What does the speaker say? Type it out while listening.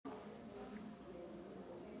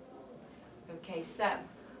Okay, so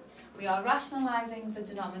we are rationalising the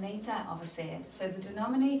denominator of a surd. So the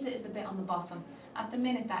denominator is the bit on the bottom. At the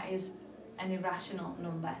minute that is an irrational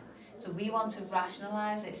number. So we want to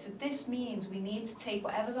rationalise it. So this means we need to take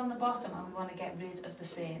whatever's on the bottom and we want to get rid of the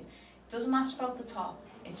surd. It doesn't matter about the top,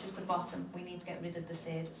 it's just the bottom. We need to get rid of the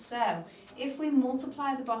surd. So if we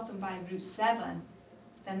multiply the bottom by root 7,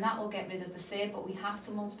 then that will get rid of the surd, but we have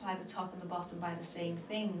to multiply the top and the bottom by the same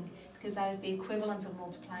thing because that is the equivalent of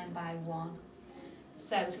multiplying by 1.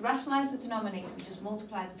 So to rationalise the denominator, we just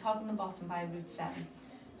multiply the top and the bottom by root 7.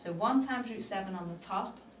 So 1 times root 7 on the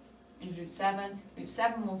top is root 7. Root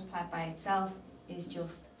 7 multiplied by itself is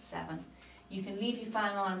just 7. You can leave your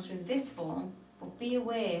final answer in this form, but be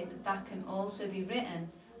aware that that can also be written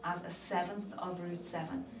as a 7th of root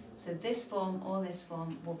 7. So this form or this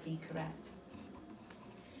form would be correct.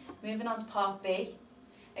 Moving on to part B.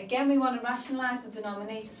 Again, we want to rationalise the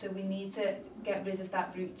denominator, so we need to get rid of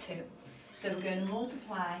that root 2. So we're going to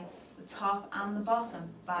multiply the top and the bottom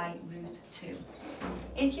by root 2.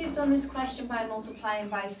 If you've done this question by multiplying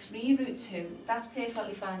by 3 root 2, that's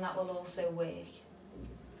perfectly fine, that will also work.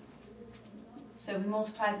 So we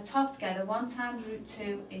multiply the top together, 1 times root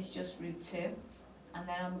 2 is just root 2. And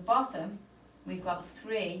then on the bottom, we've got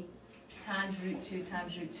 3 times root 2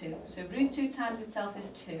 times root 2. So root 2 times itself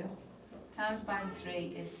is 2, times by the 3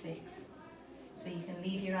 is 6. So you can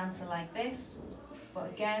leave your answer like this, but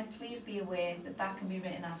again, please be aware that that can be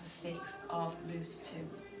written as a 6th of root 2.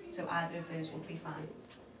 So either of those will be fine.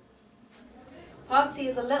 Part C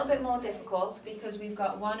is a little bit more difficult because we've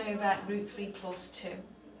got 1 over root 3 plus 2.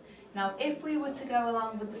 Now if we were to go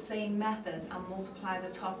along with the same method and multiply the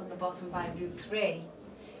top and the bottom by root 3,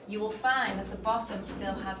 you will find that the bottom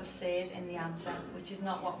still has a surd in the answer, which is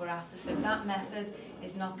not what we're after. So that method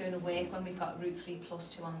is not going to work when we've got root 3 plus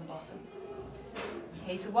 2 on the bottom.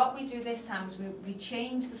 Okay, so what we do this time is we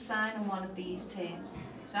change the sign on one of these terms.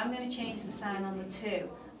 So I'm going to change the sign on the 2,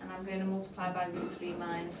 and I'm going to multiply by root 3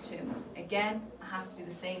 minus 2. Again, I have to do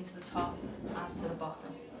the same to the top as to the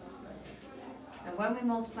bottom. And when we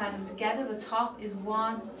multiply them together, the top is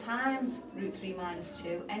 1 times root 3 minus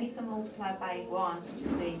 2. Anything multiplied by 1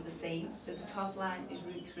 just stays the same. So the top line is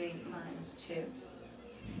root 3 minus 2.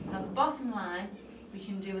 Now the bottom line we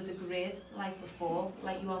can do as a grid like before,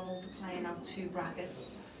 like you are multiplying out 2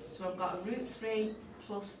 brackets. So I've got a root 3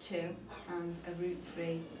 plus 2 and a root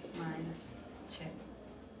 3 minus 2.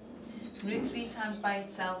 Root 3 times by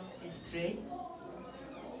itself is 3.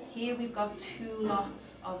 Here we've got 2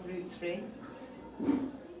 lots of root 3.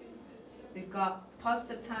 We've got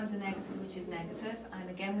positive times a negative, which is negative, and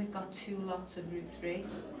again we've got 2 lots of root 3.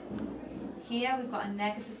 Here we've got a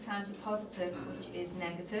negative times a positive, which is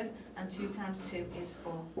negative, and 2 times 2 is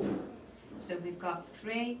 4. So we've got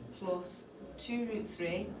 3 plus 2 root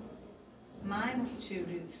 3 minus 2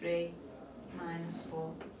 root 3 minus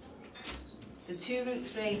 4. The 2 root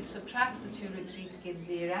 3 subtracts the 2 root 3 to give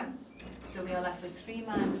 0, so we are left with 3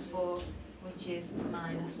 minus 4, which is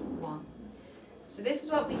minus 1. So this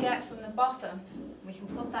is what we get from the bottom. We can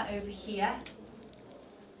put that over here.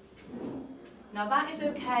 Now that is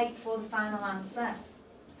okay for the final answer,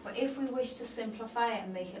 but if we wish to simplify it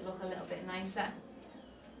and make it look a little bit nicer,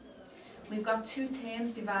 we've got 2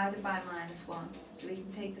 terms divided by minus 1. So we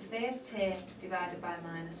can take the first term divided by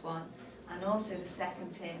minus 1 and also the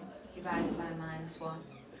second term divided by minus 1.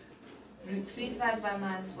 Root 3 divided by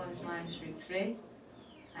minus 1 is minus root 3.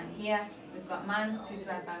 And here we've got minus 2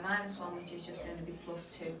 divided by minus 1, which is just going to be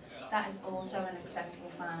plus 2. That is also an acceptable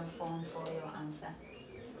final form for your answer.